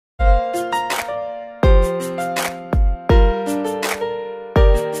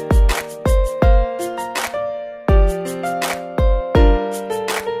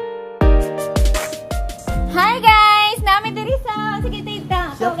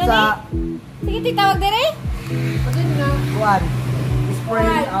sa... Sige, titawag dire. Pagin nga. Kuan.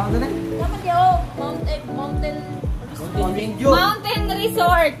 Spray. Ako na eh. Naman yun. Mountain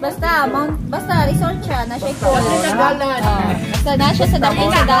Resort. Basta resort siya. Na siya pool. Basta na siya sa dami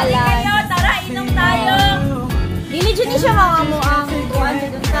sa dalan. Tara, inom tayo. Dili dyan siya mga ang kuan siya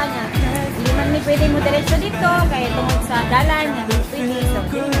dun sa niya. Hindi man may pwede mo diretso dito. Kaya tungkol sa dalan. Hindi pwede.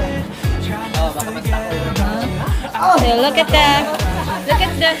 Baka magtako. So look at the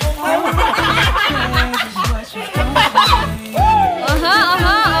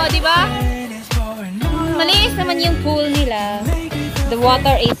oh, di ba? Malinis naman yung pool nila. The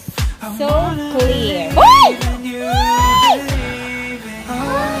water is so clear. Uy!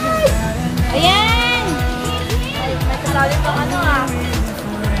 Ayan! May kasali pang ano ah.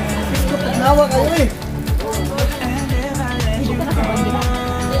 Nawa kayo eh.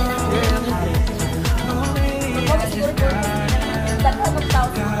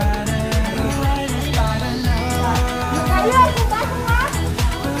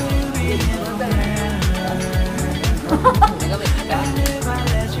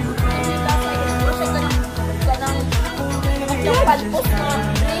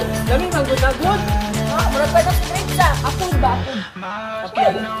 Dami magod-agod. Murag pa na straight siya. Apod ba?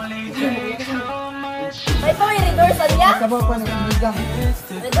 May pa may redoors sa niya? Sabaw pa ng inigang.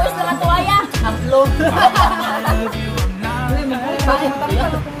 Redoors na matuwaya. Upload. Bakit?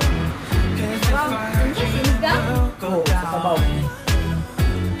 Sinigang? Oo, sabaw.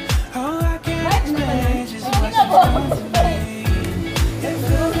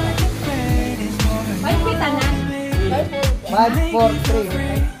 May kita na.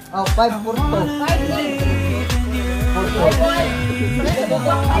 543. Oh, 542. 42. Ito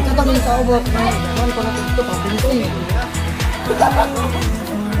kami sa ubot. Ano ko na ito pa? Pinising.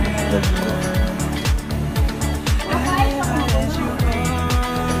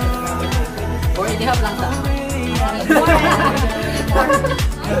 Or ihap lang sa.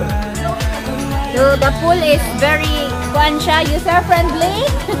 So the pool is very user-friendly.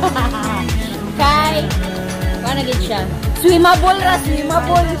 Kay, ano gid siya? Swimmable.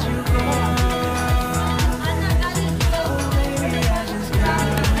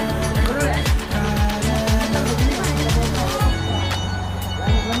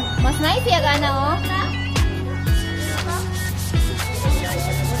 Mas nice ya gana oh.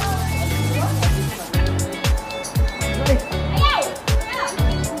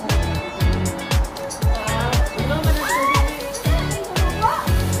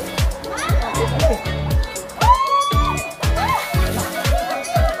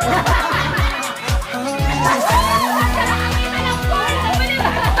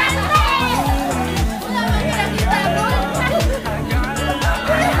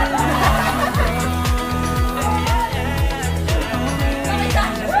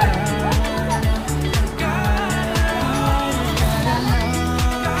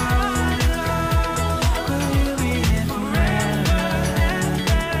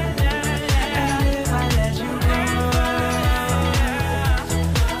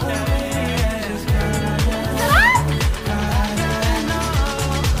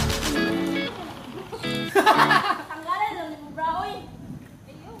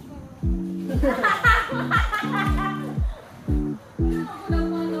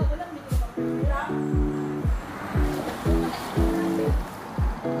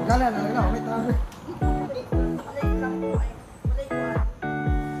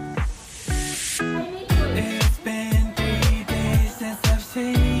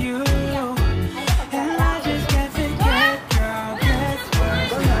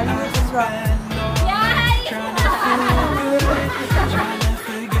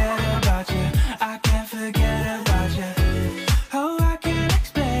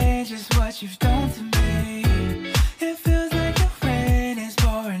 You've done to me. It feels like the rain is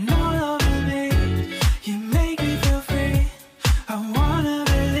pouring all over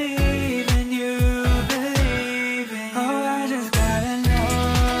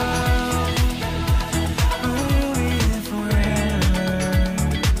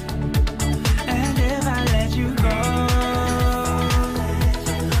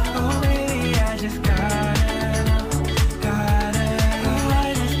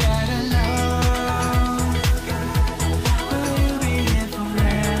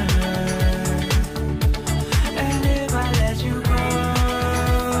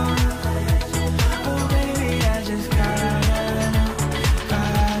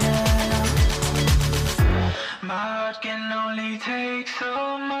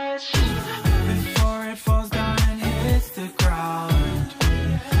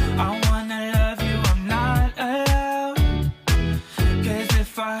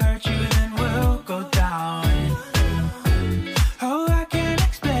I hurt you, then we'll go down. Oh, I can't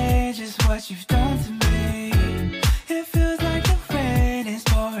explain just what you've done to me. It feels like the rain is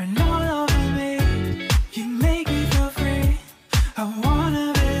pouring all over me. You make me feel free. I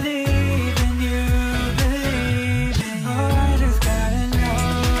wanna believe in you, believe in you. Oh, I just gotta know,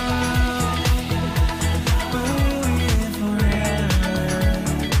 will we live forever?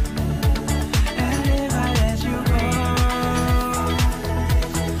 And if I let you go,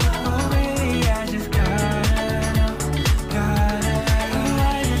 oh baby, I just gotta know, gotta, oh,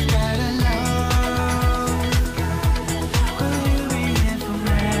 I just gotta know, will you be here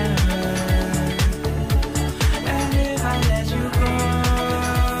forever? And if I let you go,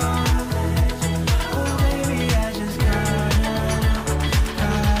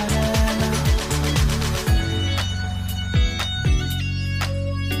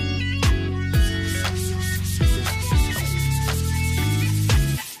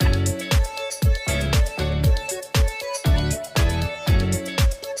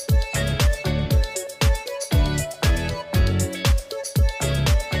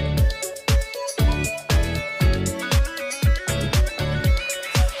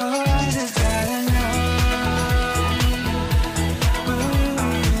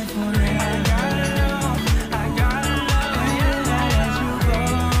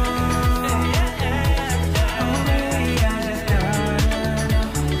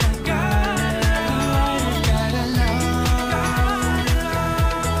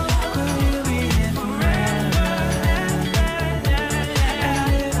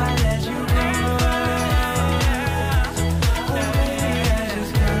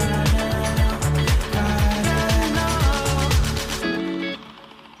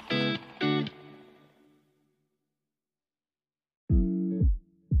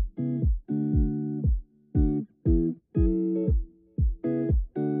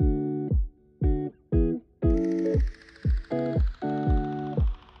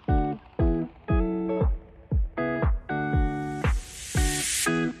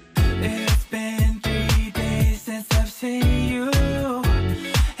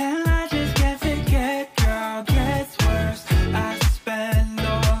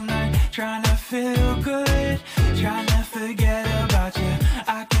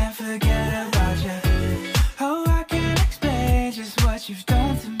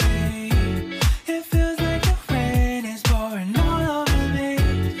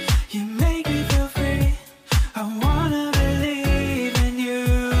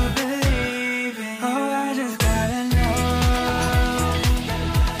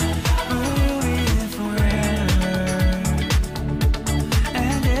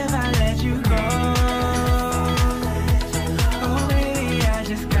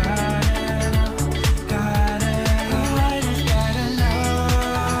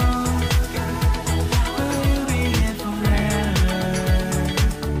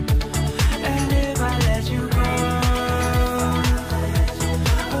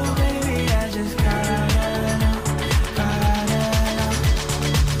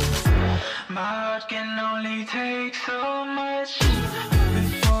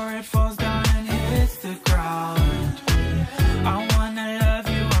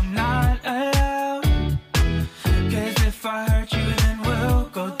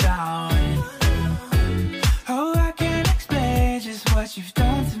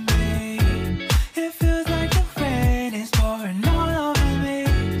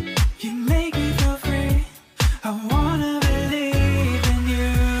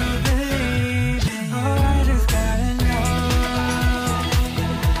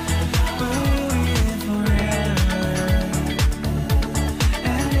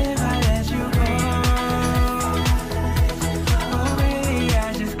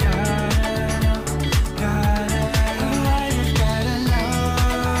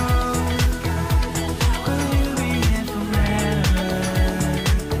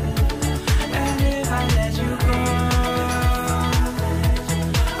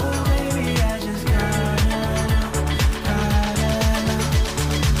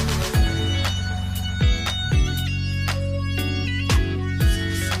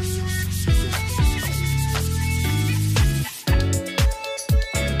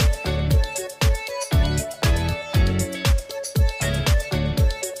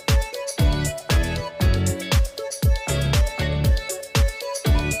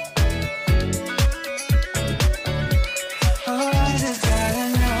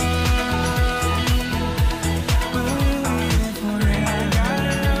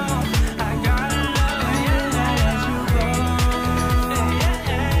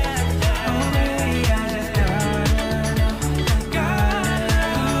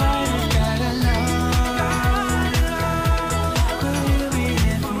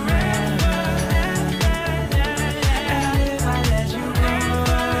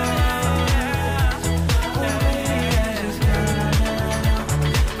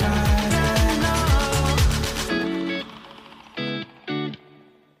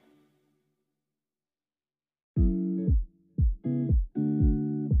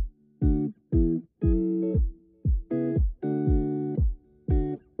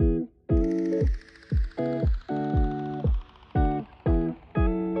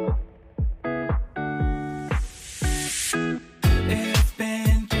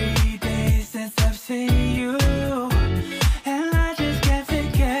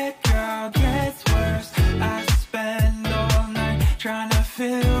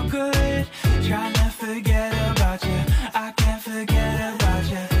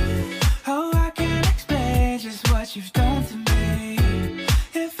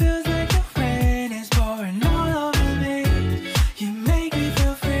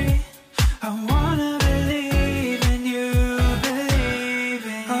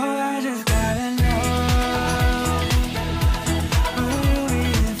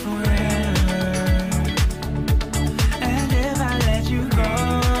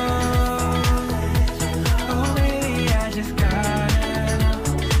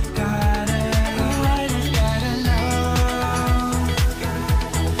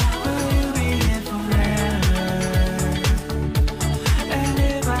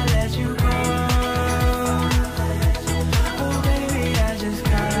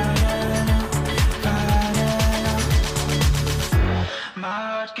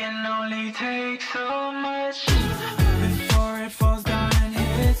 can only take so much before it falls down and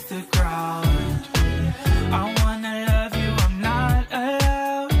hits the ground. I wanna love you, I'm not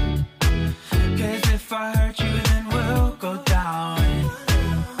allowed, 'cause if I hurt you then we'll go down.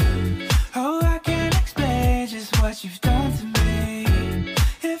 Oh, I can't explain just what you've done to me.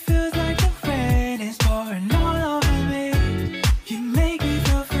 It feels like the rain is pouring all over me. You make me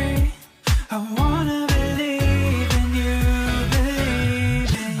feel free. I wanna believe in you,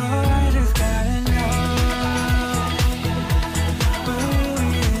 believe in you. Oh, I just gotta know, will we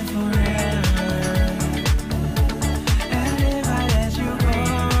live forever? And if I let you go,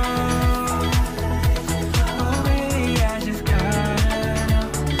 oh baby, I just gotta know,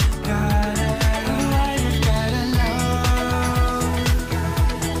 gotta, oh, I just gotta know,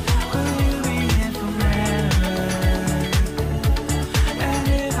 will you be here forever? And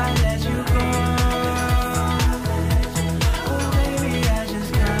if I let you go, oh baby, I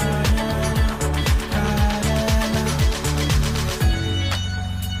just gotta know, gotta know.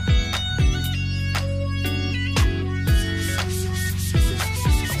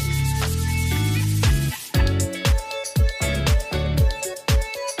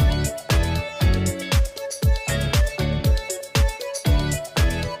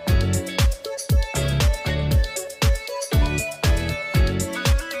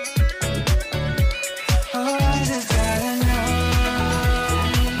 Oh, I just gotta know,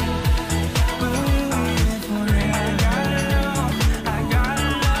 will we live forever? I gotta know,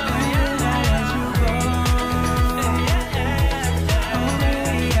 and I let you go. Oh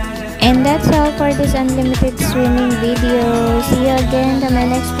baby, I just And that's all for this unlimited swimming video. See you again in my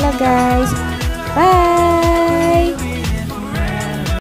next vlog, guys. Bye!